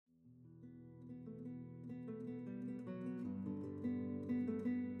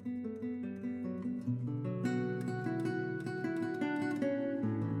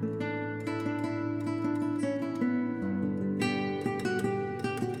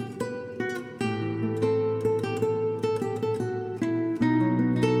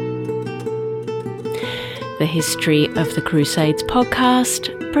The History of the Crusades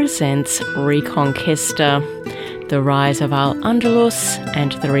podcast presents Reconquista, the rise of Al-Andalus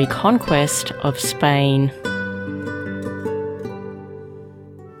and the reconquest of Spain.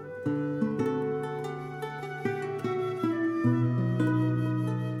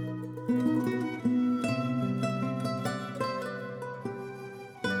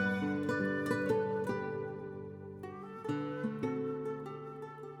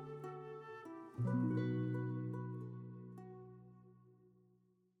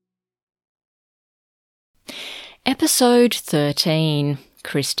 Episode 13,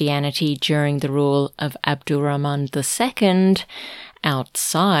 Christianity during the rule of Abdurrahman II,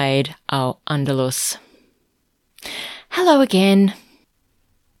 outside Al-Andalus. Hello again.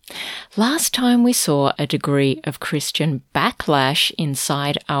 Last time we saw a degree of Christian backlash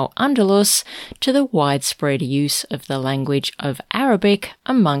inside Al-Andalus to the widespread use of the language of Arabic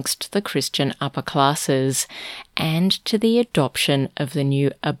amongst the Christian upper classes, and to the adoption of the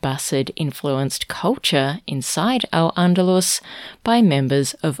new Abbasid-influenced culture inside Al-Andalus by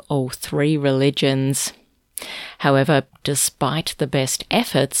members of all three religions. However, despite the best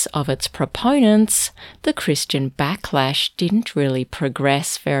efforts of its proponents, the Christian backlash didn't really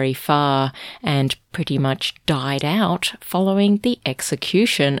progress very far and pretty much died out following the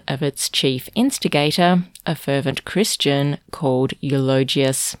execution of its chief instigator, a fervent Christian called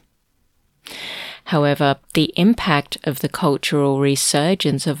Eulogius. However, the impact of the cultural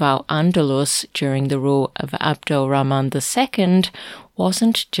resurgence of Al-Andalus during the rule of Abdurrahman II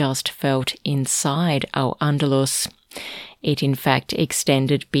wasn't just felt inside Al-Andalus. It in fact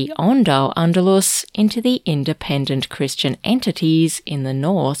extended beyond Al-Andalus into the independent Christian entities in the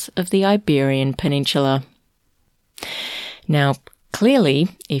north of the Iberian Peninsula. Now, clearly,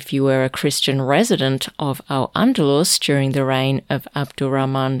 if you were a Christian resident of Al-Andalus during the reign of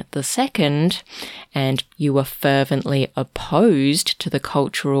Abdurrahman II, and you were fervently opposed to the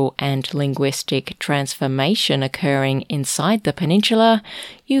cultural and linguistic transformation occurring inside the peninsula,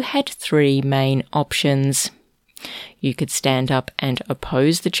 you had three main options. You could stand up and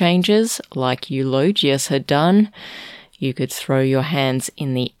oppose the changes, like Eulogius had done. You could throw your hands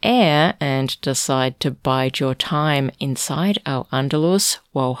in the air and decide to bide your time inside Al-Andalus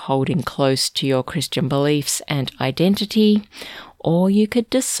while holding close to your Christian beliefs and identity, or you could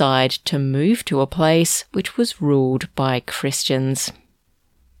decide to move to a place which was ruled by Christians.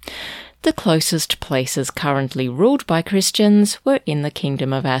 The closest places currently ruled by Christians were in the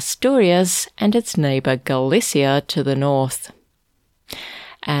Kingdom of Asturias and its neighbour Galicia to the north.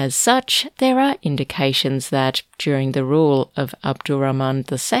 As such, there are indications that during the rule of Abdurrahman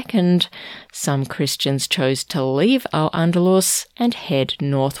II, some Christians chose to leave Al-Andalus and head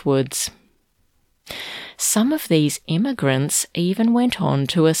northwards. Some of these immigrants even went on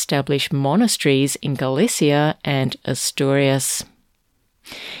to establish monasteries in Galicia and Asturias.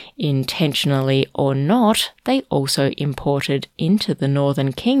 Intentionally or not, they also imported into the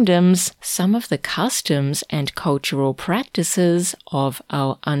northern kingdoms some of the customs and cultural practices of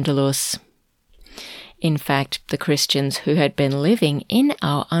Al-Andalus. In fact, the Christians who had been living in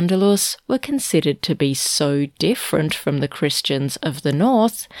Al-Andalus were considered to be so different from the Christians of the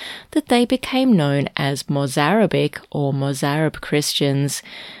north that they became known as Mozarabic or Mozarab Christians,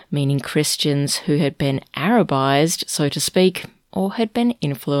 meaning Christians who had been Arabized, so to speak, or had been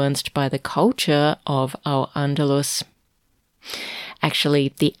influenced by the culture of Al-Andalus.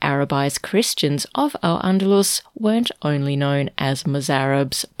 Actually, the Arabized Christians of Al-Andalus weren't only known as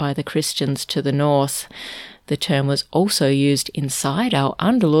Mozarabs by the Christians to the north. The term was also used inside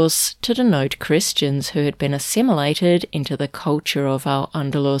Al-Andalus to denote Christians who had been assimilated into the culture of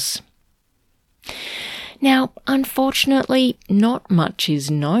Al-Andalus. Now, unfortunately, not much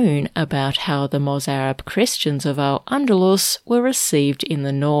is known about how the Mozarab Christians of Al-Andalus were received in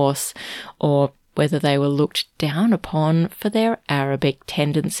the north, or whether they were looked down upon for their Arabic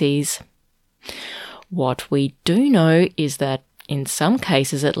tendencies. What we do know is that, in some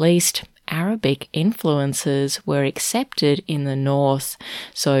cases at least, Arabic influences were accepted in the north,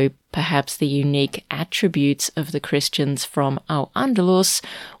 so perhaps the unique attributes of the Christians from Al-Andalus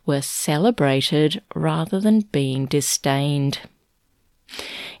were celebrated rather than being disdained.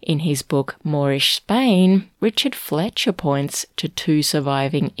 In his book Moorish Spain, Richard Fletcher points to two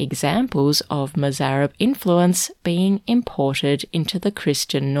surviving examples of Mozarab influence being imported into the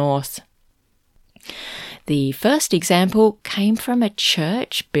Christian north. The first example came from a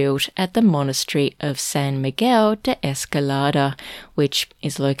church built at the monastery of San Miguel de Escalada, which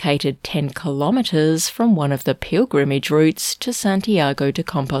is located 10 kilometres from one of the pilgrimage routes to Santiago de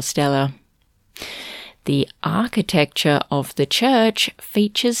Compostela. The architecture of the church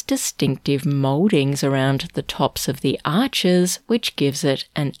features distinctive mouldings around the tops of the arches, which gives it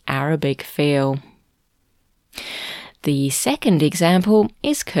an Arabic feel. The second example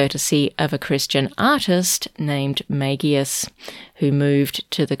is courtesy of a Christian artist named Magius, who moved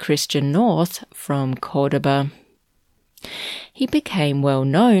to the Christian north from Cordoba. He became well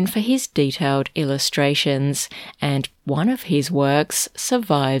known for his detailed illustrations, and one of his works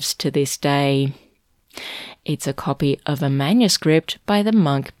survives to this day. It's a copy of a manuscript by the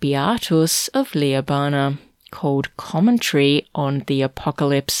monk Beatus of Liébana, called Commentary on the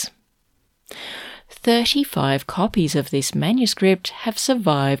Apocalypse. 35 copies of this manuscript have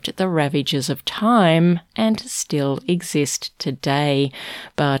survived the ravages of time and still exist today,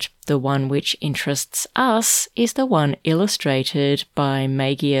 but the one which interests us is the one illustrated by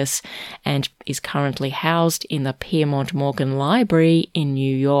Magius and is currently housed in the Piermont Morgan Library in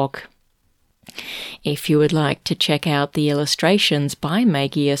New York. If you would like to check out the illustrations by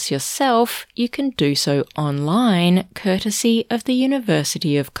Magius yourself, you can do so online, courtesy of the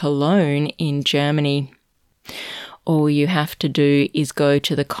University of Cologne in Germany. All you have to do is go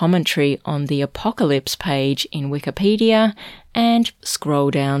to the Commentary on the Apocalypse page in Wikipedia and scroll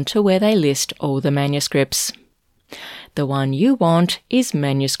down to where they list all the manuscripts. The one you want is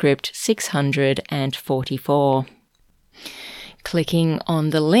manuscript 644. Clicking on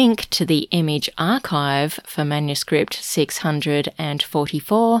the link to the image archive for manuscript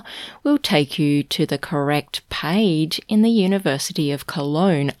 644 will take you to the correct page in the University of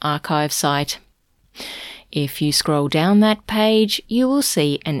Cologne archive site. If you scroll down that page, you will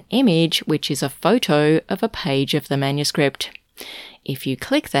see an image which is a photo of a page of the manuscript. If you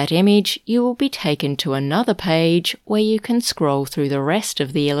click that image, you will be taken to another page where you can scroll through the rest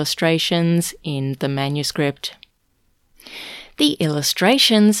of the illustrations in the manuscript. The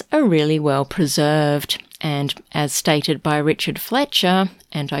illustrations are really well preserved, and as stated by Richard Fletcher,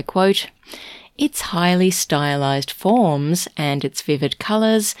 and I quote, "Its highly stylized forms and its vivid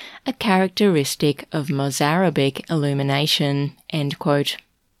colours are characteristic of Mozarabic illumination," end quote.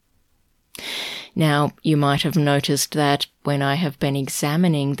 Now, you might have noticed that when I have been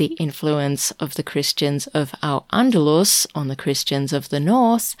examining the influence of the Christians of Al-Andalus on the Christians of the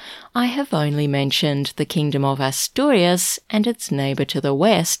North, I have only mentioned the Kingdom of Asturias and its neighbour to the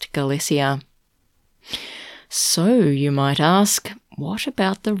west, Galicia. So, you might ask, what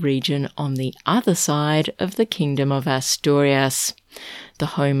about the region on the other side of the Kingdom of Asturias,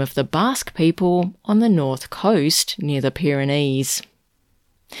 the home of the Basque people on the north coast near the Pyrenees?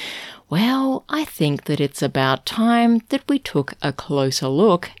 Well, I think that it's about time that we took a closer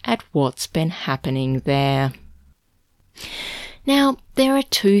look at what's been happening there. Now, there are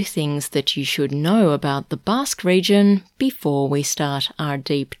two things that you should know about the Basque region before we start our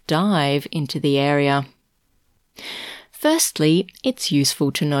deep dive into the area. Firstly, it's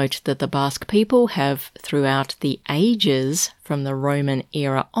useful to note that the Basque people have, throughout the ages from the Roman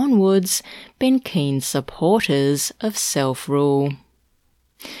era onwards, been keen supporters of self-rule.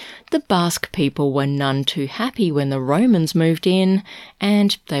 The Basque people were none too happy when the Romans moved in,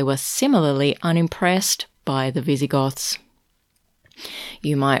 and they were similarly unimpressed by the Visigoths.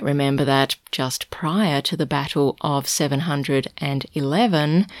 You might remember that just prior to the Battle of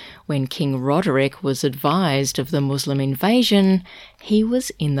 711, when King Roderick was advised of the Muslim invasion, he was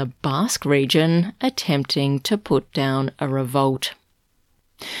in the Basque region attempting to put down a revolt.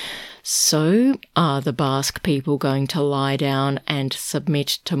 So, are the Basque people going to lie down and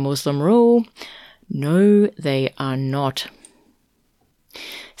submit to Muslim rule? No, they are not.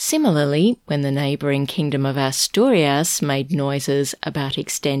 Similarly, when the neighbouring Kingdom of Asturias made noises about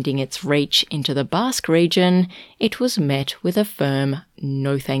extending its reach into the Basque region, it was met with a firm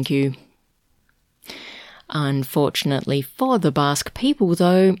no thank you. Unfortunately for the Basque people,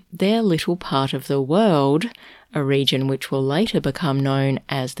 though, their little part of the world, a region which will later become known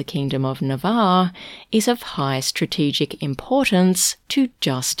as the Kingdom of Navarre, is of high strategic importance to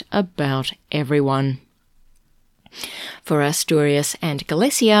just about everyone. For Asturias and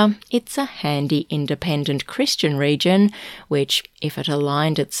Galicia, it's a handy independent Christian region which, if it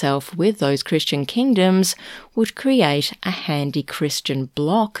aligned itself with those Christian kingdoms, would create a handy Christian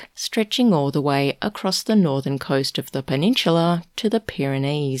bloc stretching all the way across the northern coast of the peninsula to the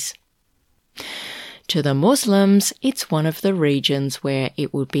Pyrenees. To the Muslims, it's one of the regions where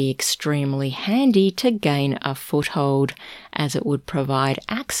it would be extremely handy to gain a foothold, as it would provide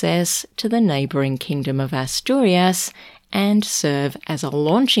access to the neighbouring Kingdom of Asturias and serve as a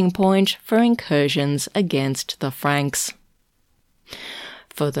launching point for incursions against the Franks.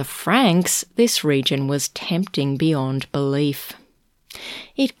 For the Franks, this region was tempting beyond belief.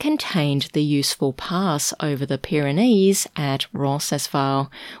 It contained the useful pass over the Pyrenees at Roncesvalles,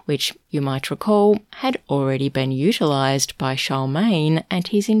 which you might recall had already been utilised by Charlemagne and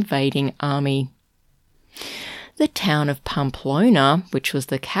his invading army. The town of Pamplona, which was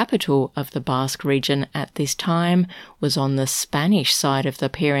the capital of the Basque region at this time, was on the Spanish side of the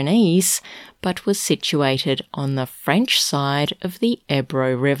Pyrenees, but was situated on the French side of the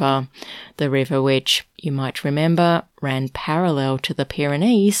Ebro River, the river which, you might remember, ran parallel to the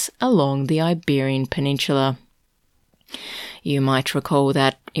Pyrenees along the Iberian Peninsula. You might recall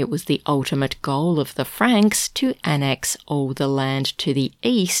that it was the ultimate goal of the Franks to annex all the land to the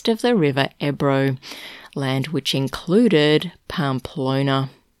east of the river Ebro, land which included Pamplona.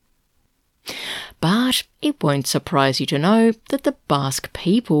 But it won't surprise you to know that the Basque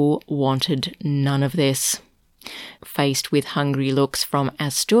people wanted none of this. Faced with hungry looks from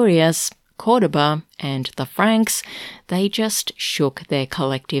Asturias, Cordoba, and the Franks, they just shook their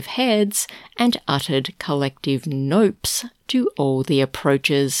collective heads and uttered collective nopes to all the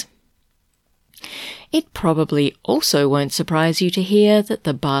approaches. It probably also won't surprise you to hear that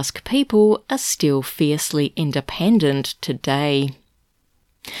the Basque people are still fiercely independent today.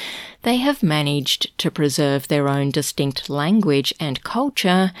 They have managed to preserve their own distinct language and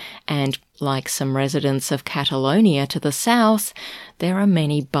culture, and like some residents of Catalonia to the south, there are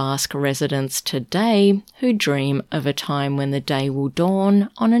many Basque residents today who dream of a time when the day will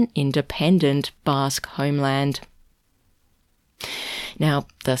dawn on an independent Basque homeland. Now,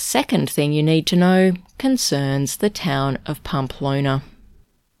 the second thing you need to know concerns the town of Pamplona.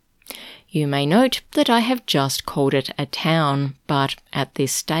 You may note that I have just called it a town, but at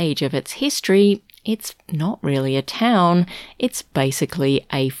this stage of its history, it's not really a town, it's basically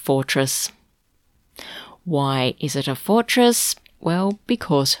a fortress. Why is it a fortress? Well,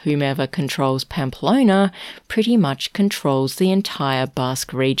 because whomever controls Pamplona pretty much controls the entire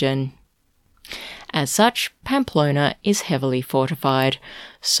Basque region. As such, Pamplona is heavily fortified,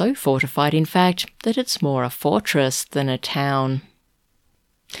 so fortified in fact that it's more a fortress than a town.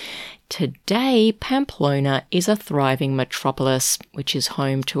 Today, Pamplona is a thriving metropolis, which is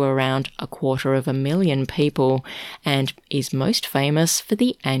home to around 250,000 people and is most famous for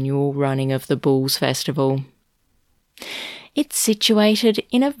the annual running of the Bulls Festival. It's situated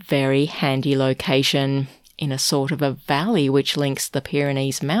in a very handy location, in a sort of a valley which links the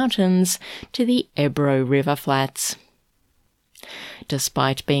Pyrenees Mountains to the Ebro River flats.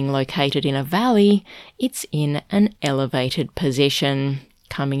 Despite being located in a valley, it's in an elevated position,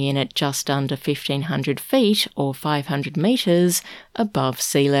 coming in at just under 1,500 feet or 500 metres above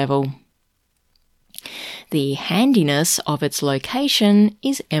sea level. The handiness of its location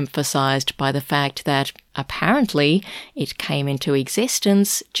is emphasised by the fact that apparently it came into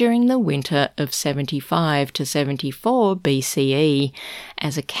existence during the winter of 75 to 74 BCE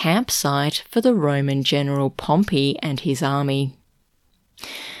as a campsite for the Roman general Pompey and his army.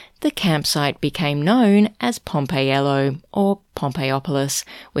 The campsite became known as Pompeiello or Pompeiopolis,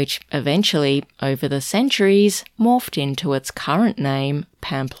 which eventually, over the centuries, morphed into its current name,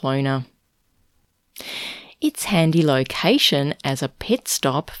 Pamplona. Its handy location as a pit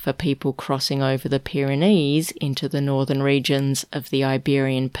stop for people crossing over the Pyrenees into the northern regions of the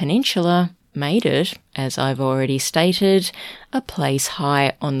Iberian Peninsula made it, as I've already stated, a place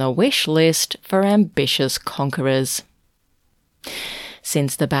high on the wish list for ambitious conquerors.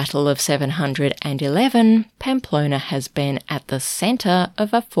 Since the Battle of 711, Pamplona has been at the centre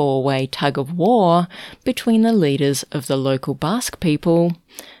of a four-way tug-of-war between the leaders of the local Basque people,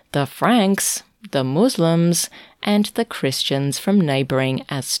 the Franks, the Muslims, and the Christians from neighbouring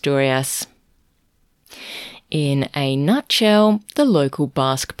Asturias. In a nutshell, the local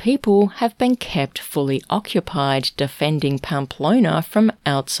Basque people have been kept fully occupied defending Pamplona from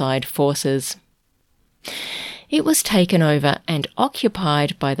outside forces. It was taken over and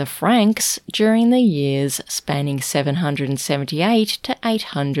occupied by the Franks during the years spanning 778 to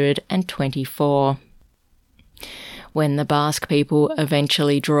 824. When the Basque people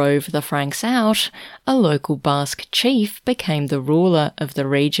eventually drove the Franks out, a local Basque chief became the ruler of the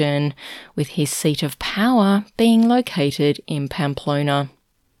region, with his seat of power being located in Pamplona.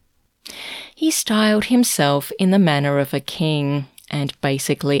 He styled himself in the manner of a king, and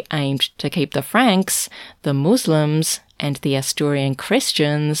basically aimed to keep the Franks, the Muslims, and the Asturian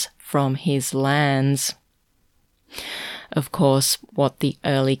Christians from his lands. Of course, what the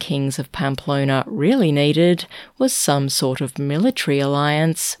early kings of Pamplona really needed was some sort of military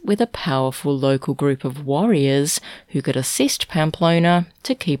alliance with a powerful local group of warriors who could assist Pamplona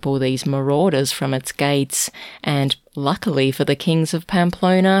to keep all these marauders from its gates, and luckily for the kings of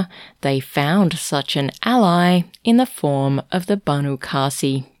Pamplona, they found such an ally in the form of the Banu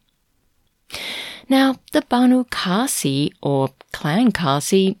Qasi. Now, the Banu Qasi, or Clan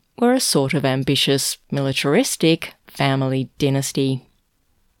Qasi, were a sort of ambitious, militaristic family dynasty.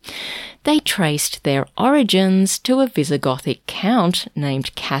 They traced their origins to a Visigothic count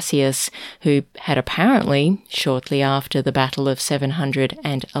named Cassius, who had apparently, shortly after the Battle of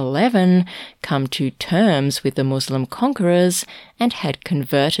 711, come to terms with the Muslim conquerors and had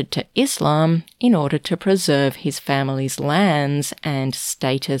converted to Islam in order to preserve his family's lands and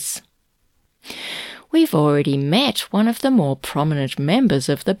status. We've already met one of the more prominent members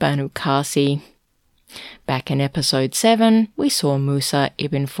of the Banu Qasi. Back in episode 7, we saw Musa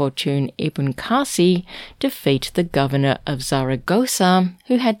ibn Fortun ibn Qasi defeat the governor of Zaragoza,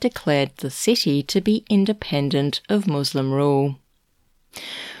 who had declared the city to be independent of Muslim rule.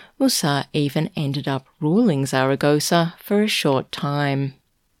 Musa even ended up ruling Zaragoza for a short time.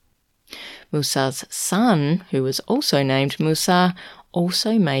 Musa's son, who was also named Musa,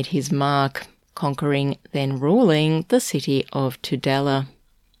 also made his mark, conquering, then ruling, the city of Tudela.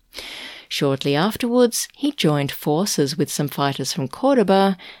 Shortly afterwards, he joined forces with some fighters from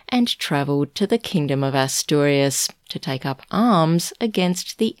Córdoba and travelled to the Kingdom of Asturias to take up arms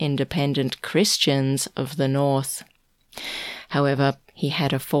against the independent Christians of the north. However, he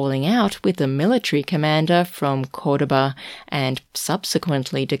had a falling out with the military commander from Córdoba and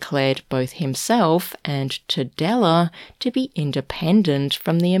subsequently declared both himself and Tudela to be independent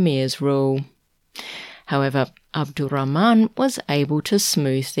from the emir's rule. However, Abdurrahman was able to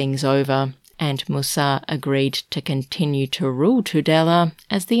smooth things over, and Musa agreed to continue to rule Tudela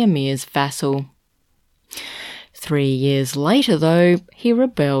as the emir's vassal. 3 years later, though, he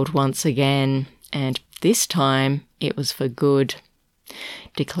rebelled once again, and this time it was for good.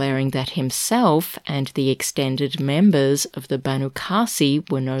 Declaring that himself and the extended members of the Banu Qasi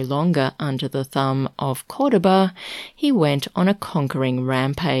were no longer under the thumb of Córdoba, he went on a conquering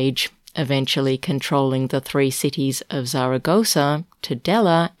rampage, eventually controlling the 3 cities of Zaragoza,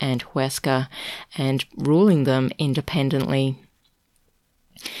 Tudela and Huesca, and ruling them independently.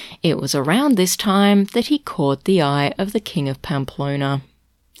 It was around this time that he caught the eye of the king of Pamplona.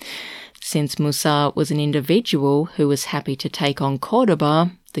 Since Musa was an individual who was happy to take on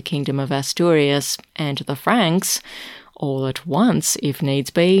Córdoba, the Kingdom of Asturias, and the Franks, all at once if needs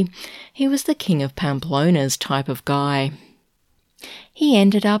be, he was the king of Pamplona's type of guy. He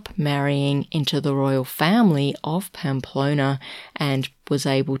ended up marrying into the royal family of Pamplona and was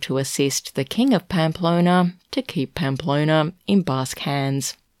able to assist the king of Pamplona to keep Pamplona in Basque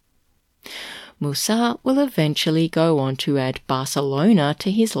hands. Musa will eventually go on to add Barcelona to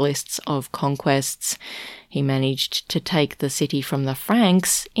his lists of conquests. He managed to take the city from the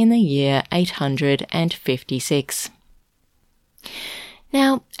Franks in the year 856.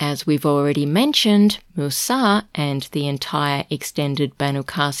 Now, as we've already mentioned, Musa and the entire extended Banu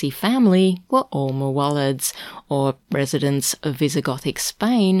Qasi family were all Muwallids, or residents of Visigothic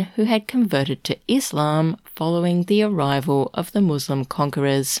Spain who had converted to Islam following the arrival of the Muslim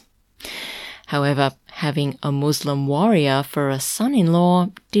conquerors. However, having a Muslim warrior for a son-in-law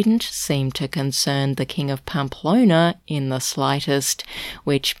didn't seem to concern the King of Pamplona in the slightest,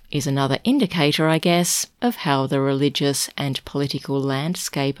 which is another indicator, I guess, of how the religious and political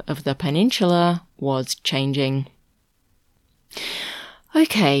landscape of the peninsula was changing.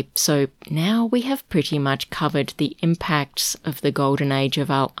 Okay, so now we have pretty much covered the impacts of the Golden Age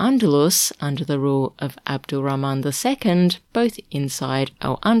of Al-Andalus under the rule of Abdurrahman II, both inside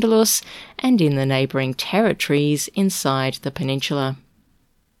Al-Andalus and in the neighbouring territories inside the peninsula.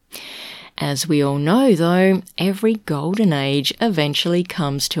 As we all know, though, every Golden Age eventually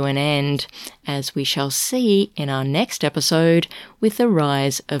comes to an end, as we shall see in our next episode with the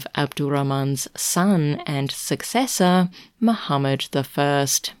rise of Abdurrahman's son and successor, Muhammad I.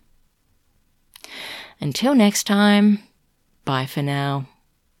 Until next time, bye for now.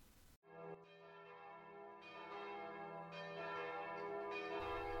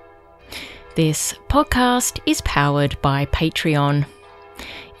 This podcast is powered by Patreon.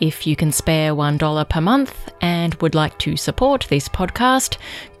 If you can spare $1 per month and would like to support this podcast,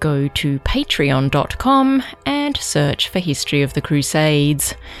 go to patreon.com and search for History of the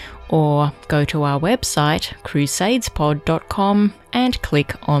Crusades, or go to our website crusadespod.com and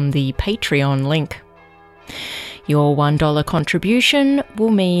click on the Patreon link. Your $1 contribution will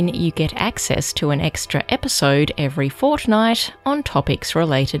mean you get access to an extra episode every fortnight on topics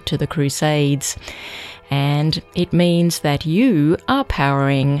related to the Crusades. And it means that you are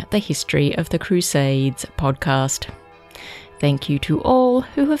powering the History of the Crusades podcast. Thank you to all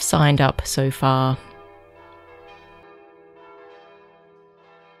who have signed up so far.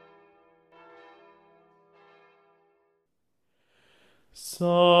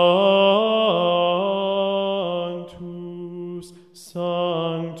 Psalm